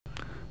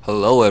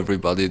Hello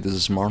everybody, this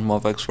is Martin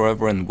of VEX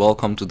Forever and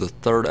welcome to the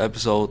third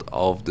episode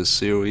of the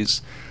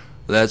series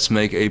Let's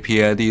Make a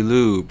PID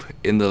Loop.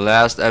 In the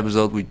last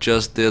episode we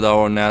just did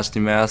our nasty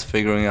math,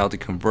 figuring out the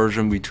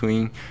conversion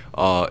between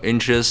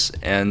inches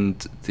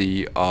and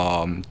the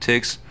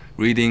ticks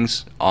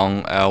readings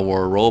on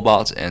our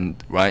robots,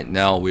 and right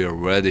now we are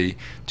ready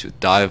to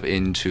dive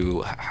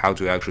into how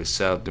to actually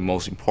set up the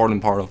most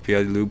important part of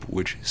PID Loop,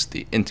 which is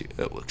the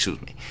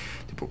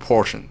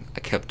proportion. I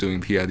kept doing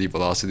PID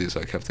velocity,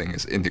 so I kept thinking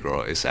it's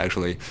integral. It's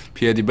actually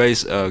PID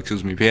base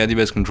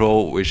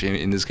control, which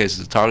in this case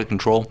is the target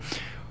control.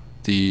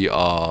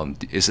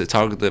 Is the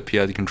target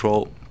PID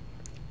control.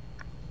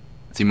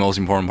 The most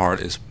important part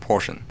is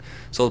proportion.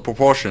 So the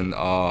proportion,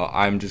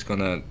 I'm just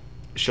gonna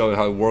show you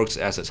how it works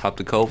as I type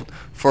the code.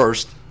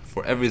 First,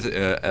 for everything,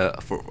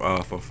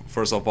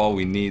 first of all,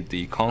 we need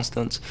the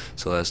constants.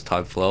 So let's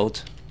type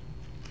float.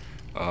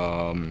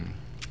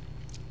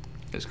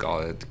 Let's call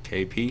it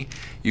KP.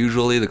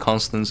 Usually the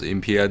constants in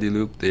PID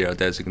loop, they are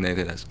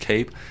designated as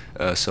KP.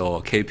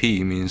 So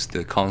KP means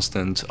the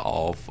constant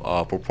of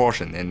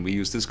proportion, and we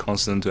use this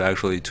constant to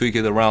actually tweak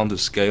it around to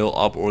scale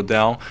up or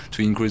down,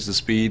 to increase the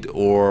speed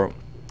or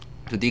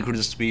to decrease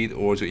the speed,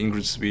 or to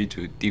increase the speed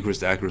to decrease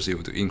the accuracy,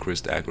 or to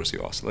increase the accuracy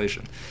of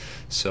oscillation.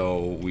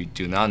 So we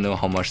do not know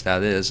how much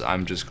that is.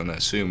 I'm just going to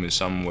assume it's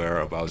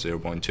somewhere about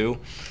 0.2.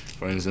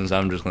 For instance,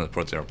 I'm just going to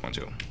put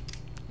 0.2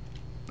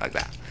 like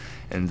that.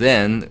 And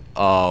then,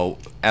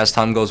 as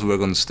time goes, we are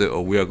going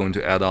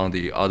to add on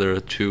the other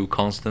two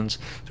constants.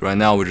 So right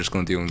now, we're just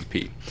going to deal with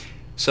P.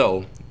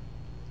 So,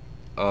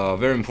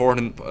 very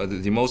important.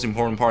 The most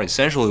important part,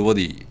 essentially, what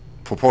the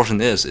proportion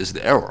is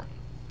the error.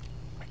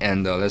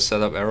 And let's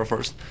set up error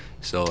first.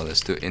 So let's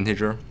do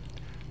integer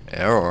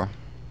error.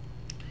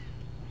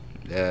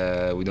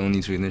 We don't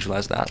need to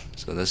initialize that.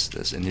 So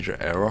that's integer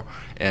error.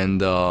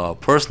 And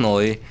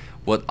personally,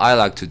 what I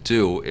like to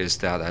do is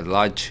that I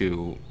like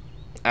to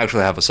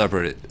actually have a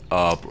separate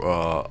I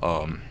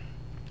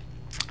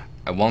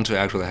want to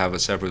actually have a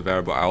separate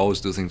variable. I always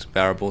do things in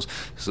variables,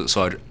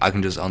 so I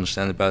can just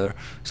understand it better.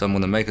 So I'm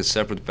going to make a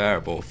separate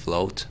variable,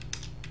 float.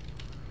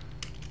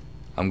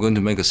 I'm going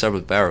to make a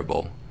separate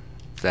variable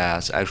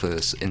that's actually,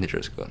 this integer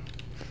is good.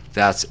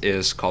 That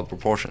is called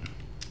proportion.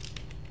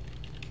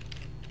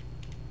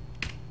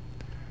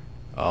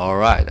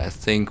 Alright, I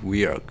think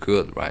we are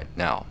good right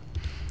now.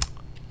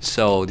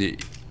 So the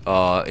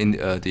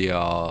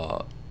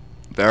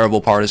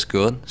variable part is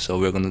good, so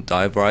we're going to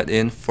dive right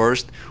in.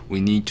 First, we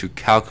need to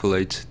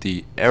calculate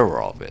the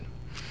error of it.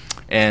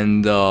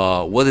 And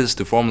what is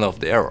the formula of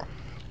the error?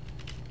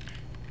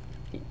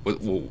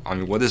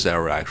 What is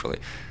error actually?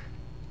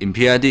 In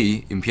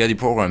PID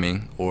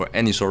programming, or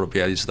any sort of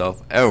PID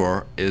stuff,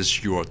 error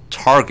is your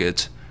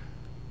target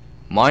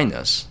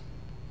minus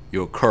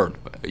your current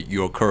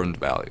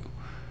value.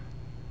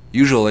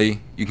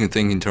 Usually, you can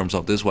think in terms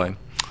of this way.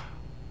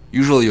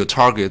 Usually, your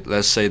target,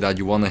 let's say that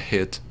you want to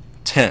hit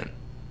 10.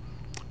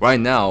 Right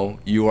now,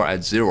 you are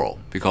at 0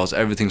 because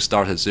everything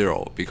starts at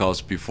 0.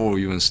 Because before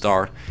we even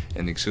start,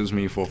 and excuse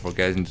me for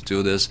forgetting to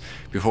do this,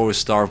 before we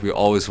start, we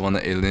always want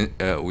to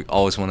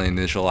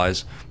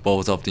initialize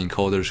both of the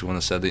encoders. We want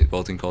to set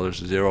both encoders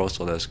to 0.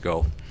 So let's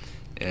go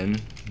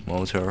in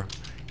motor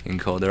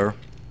encoder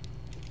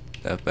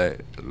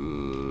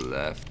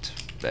left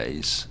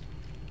base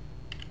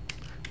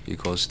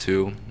equals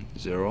to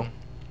 0.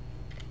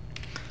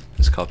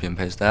 Let's copy and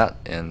paste that,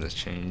 and let's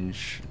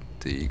change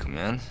the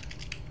command.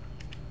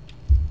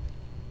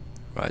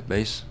 Right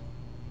base.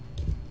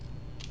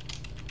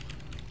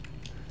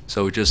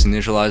 So we just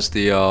initialize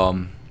the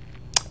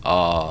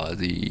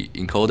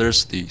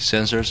encoders, the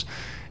sensors,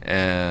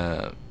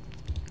 and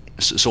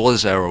so what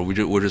is error?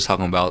 We're just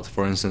talking about,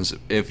 for instance,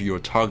 if your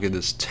target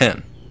is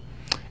 10,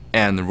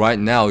 and right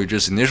now you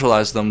just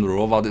initialize them, the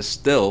robot is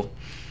still.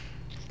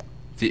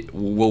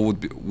 What would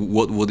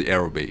the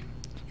error be?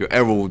 Your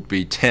error would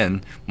be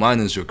 10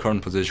 minus your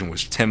current position,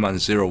 which is 10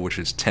 minus 0, which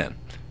is 10.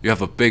 You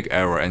have a big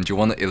error and you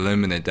want to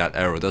eliminate that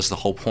error. That's the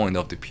whole point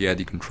of the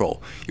PID control.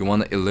 You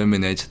want to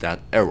eliminate that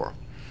error.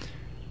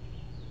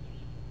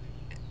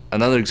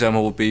 Another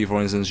example would be,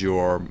 for instance,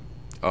 your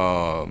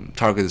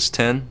target is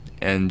 10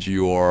 and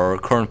your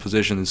current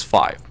position is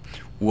 5.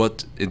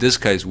 In this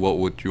case, what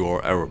would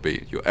your error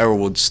be? Your error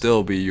would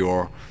still be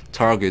your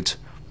target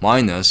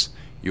minus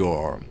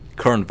your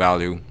current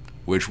value,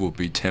 which would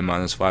be 10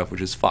 minus 5,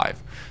 which is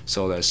 5.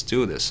 So let's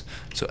do this.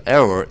 So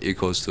error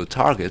equals to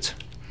target,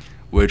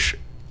 which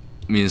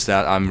means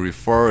that I'm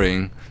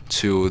referring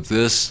to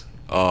this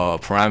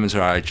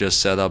parameter I just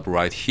set up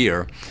right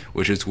here,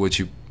 which is what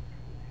you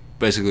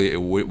put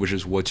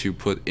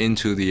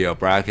into the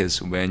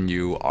brackets when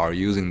you are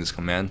using this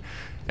command.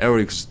 Error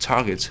equals to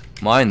target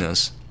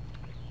minus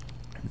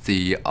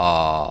the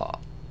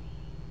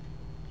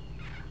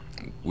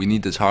we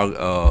need the target.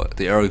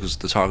 The error equals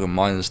to the target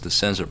minus the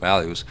sensor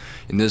values.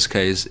 In this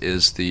case,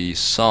 is the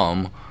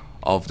sum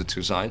of the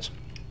two sides.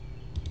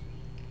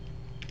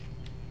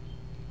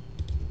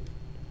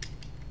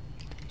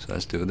 So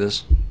let's do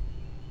this.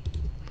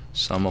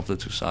 Sum of the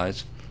two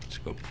sides. Let's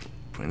go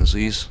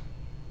parentheses.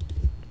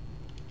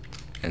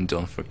 and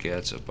don't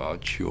forget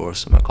about your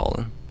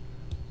semicolon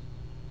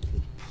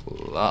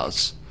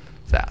plus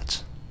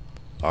that.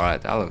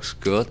 Alright, that looks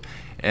good.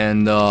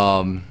 And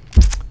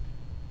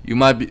you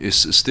might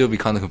still be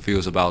kind of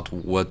confused about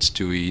what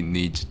do we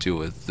need to do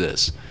with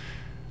this.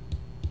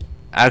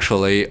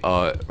 Actually,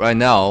 right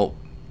now,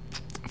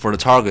 for the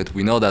target,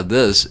 we know that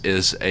this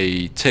is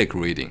a tick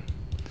reading.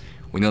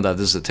 We know that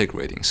this is a tick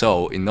reading.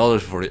 So in order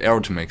for the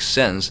error to make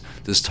sense,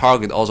 this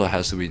target also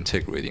has to be in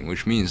tick reading,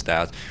 which means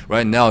that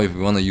right now, if you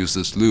want to use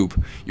this loop,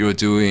 you're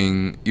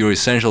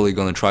essentially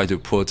going to try to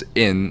put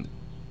in,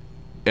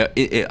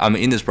 I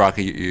mean, in this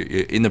bracket,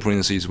 in the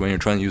parentheses, when you're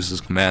trying to use this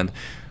command,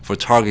 for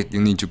target,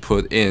 you need to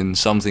put in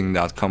something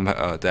that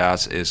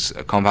that is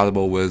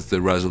compatible with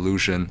the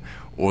resolution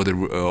or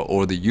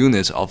the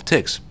units of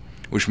ticks,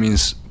 which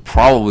means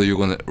probably you're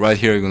gonna right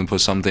here you're gonna put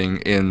something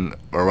in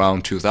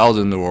around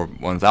 2000 or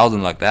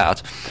 1000 like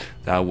that.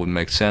 That would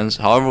make sense.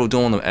 However, we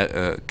don't want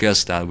to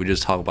guess that. We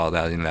just talked about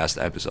that in the last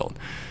episode.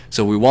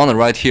 So we want to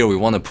right here we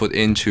want to put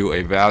into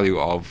a value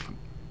of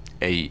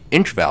a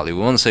inch value.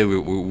 We want to say we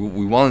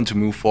wanted to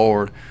move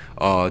forward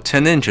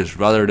 10 inches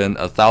rather than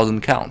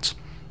 1,000 counts.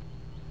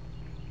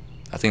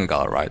 I think I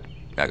got it right.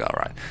 I got it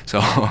right. So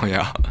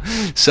yeah.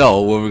 So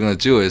what we're going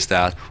to do is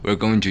that we're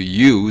going to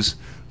use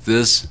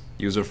this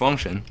user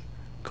function.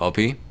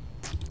 Copy.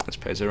 Let's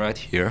paste it right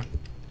here.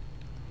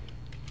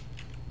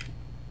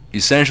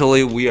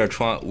 Essentially, we are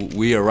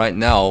right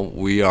now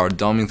we are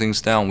dumbing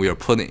things down. We are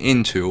putting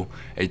into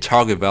a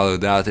target value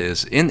that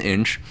is in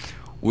inch.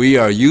 We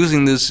are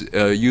using this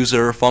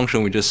user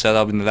function we just set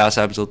up in the last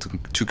episode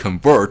to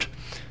convert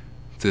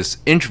this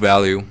inch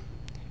value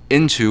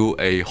into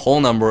a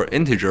whole number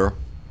integer,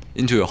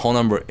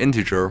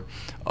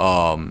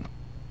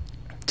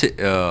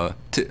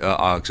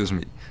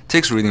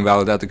 ticks reading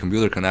value that the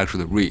computer can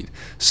actually read.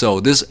 So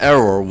this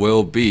error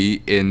will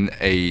be in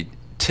a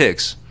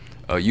ticks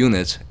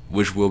unit,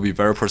 which will be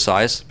very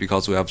precise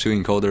because we have two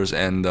encoders,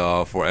 and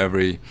for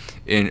every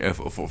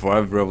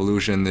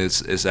revolution,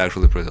 it's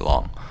actually pretty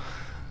long.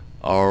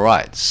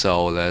 Alright,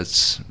 so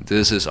this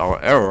is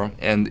our error,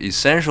 and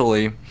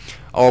essentially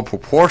our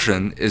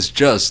proportion is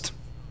just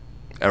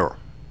error.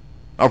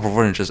 Our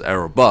proportion is just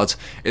error, but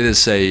it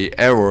is a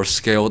error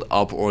scaled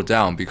up or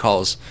down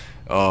because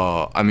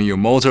I mean your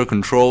motor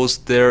controls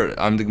the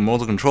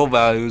motor control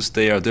values,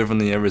 they are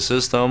different in every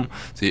system.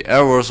 The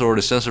errors or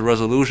the sensor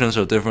resolutions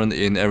are different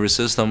in every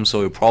system,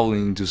 so you probably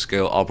need to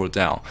scale up or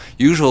down.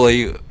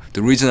 Usually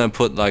the reason I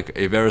put like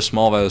a very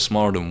small value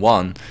smaller than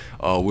 1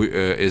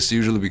 is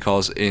usually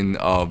because in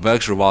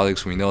VEX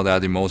robotics we know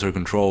that the motor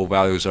control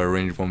values are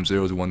ranging from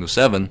 0 to 1 to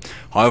 7.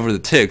 However, the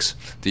ticks,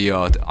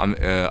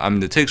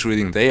 the ticks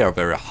reading, they are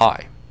very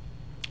high.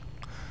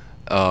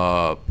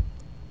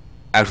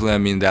 Actually, I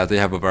mean that they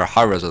have a very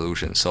high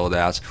resolution, so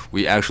that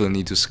we actually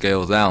need to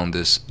scale down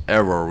this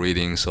error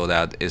reading so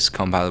that it's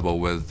compatible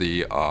with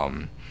the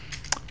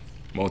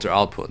motor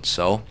output.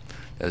 So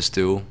let's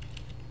do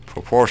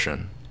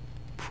proportion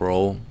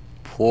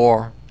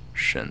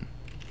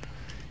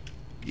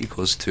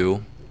equals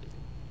to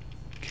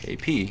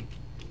kp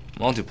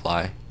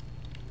multiply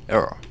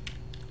error.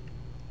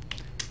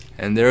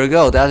 And there you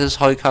go. That is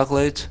how you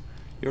calculate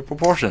your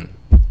proportion.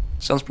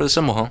 Sounds pretty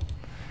simple, huh?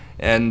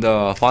 And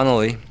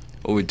finally,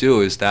 what we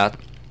do is that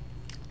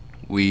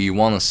we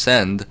want to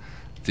send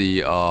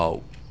the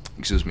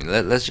excuse me.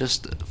 Let's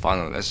just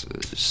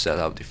set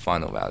up the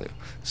final value.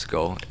 Let's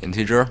go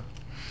integer.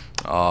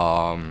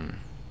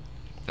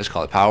 Let's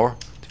call it power.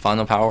 The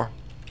final power.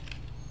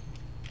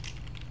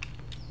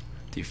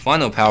 The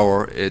final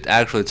power, it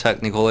actually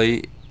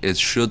technically it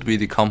should be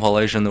the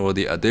compilation or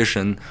the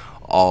addition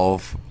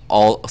of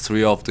all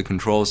three of the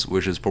controls,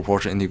 which is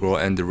proportion, integral,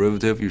 and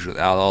derivative. You should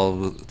add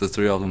all of the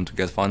three of them to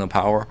get final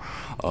power,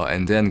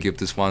 and then give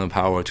this final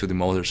power to the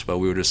motors. But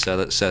we will just set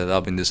it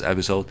up in this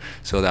episode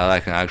so that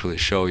I can actually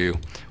show you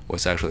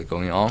what's actually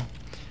going on.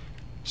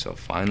 So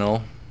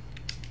final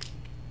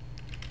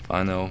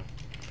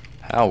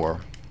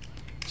power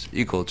is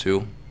equal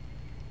to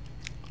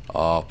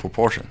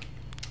proportion.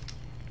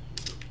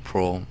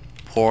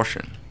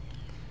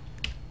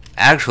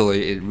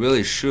 Actually, it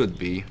really should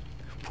be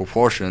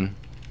proportion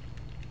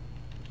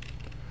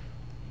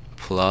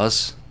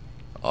plus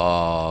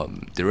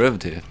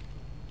derivative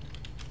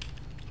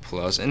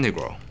plus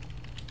integral.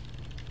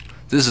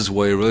 This is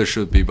what it really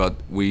should be, but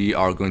we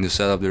are going to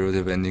set up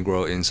derivative and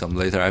integral in some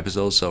later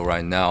episodes, so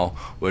right now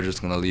we're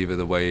just going to leave it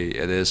the way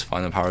it is.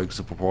 Final power equals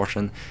to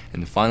proportion.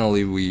 And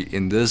finally,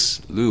 in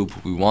this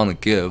loop we want to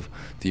give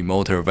the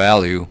motor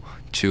value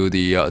to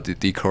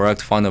the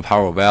correct final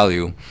power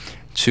value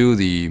to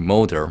the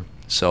motor,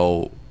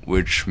 so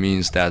which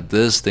means that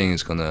this thing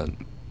is gonna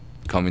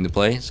come into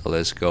play. So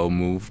let's go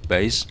move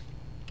base,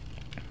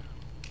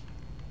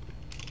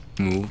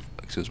 move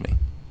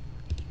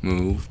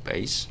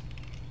base,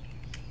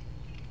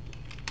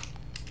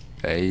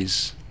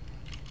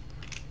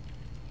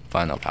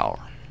 final power.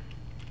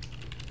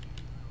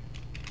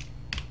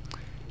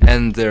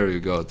 And there you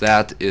go.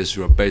 That is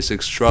your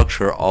basic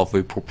structure of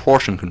a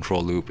proportion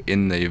control loop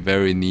in a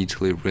very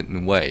neatly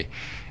written way.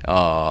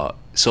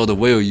 So the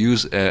way you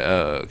use,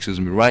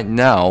 right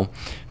now,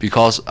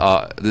 because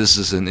this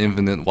is an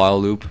infinite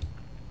while loop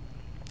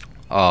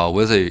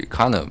with a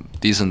kind of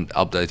decent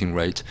updating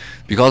rate,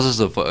 because it's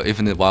an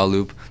infinite while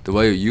loop, the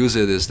way you use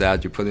it is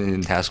that you put it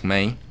in task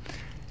main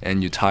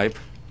and you type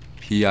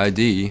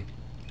PID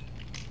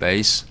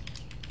base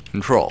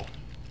control.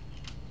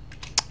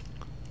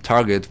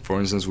 Target, for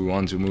instance, we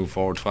want to move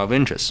forward 12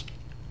 inches.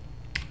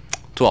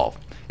 12.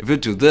 If you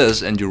do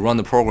this and you run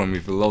the program,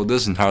 if you load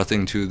this entire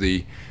thing to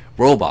the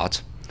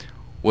robot,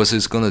 what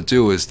it's going to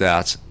do is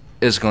that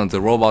the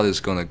robot is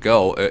going to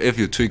go, if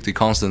you tweak the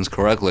constants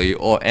correctly,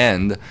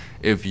 and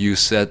if you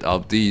set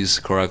up these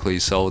correctly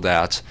so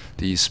that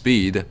the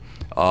speed,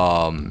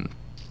 the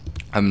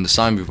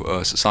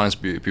signs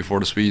before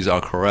the speeds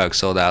are correct,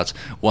 so that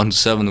 1 to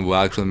 7 will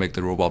actually make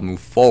the robot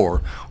move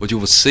forward. What you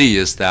will see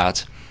is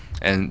that,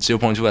 and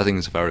 0.2 I think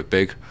is a very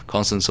big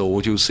constant, so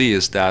what you'll see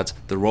is that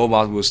the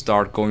robot will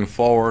start going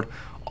forward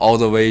all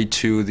the way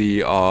to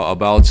the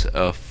about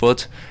a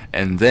foot,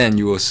 and then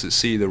you will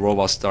see the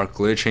robot start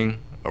glitching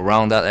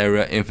around that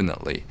area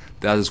infinitely.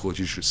 That is what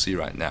you should see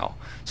right now.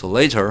 So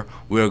later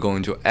we are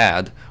going to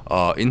add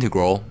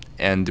integral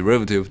and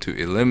derivative to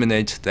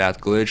eliminate that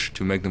glitch,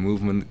 to make the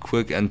movement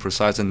quick and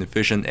precise and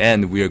efficient,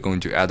 and we are going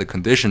to add a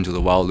condition to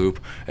the while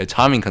loop, a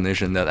timing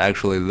condition that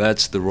actually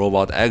lets the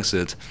robot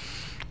exit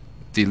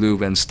the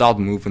loop and stop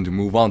the movement to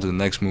move on to the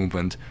next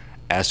movement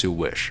as you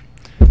wish.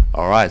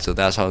 Alright, so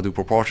that's how to do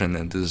proportion,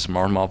 and this is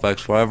Martin of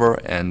VEX Forever,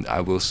 and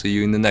I will see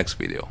you in the next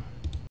video.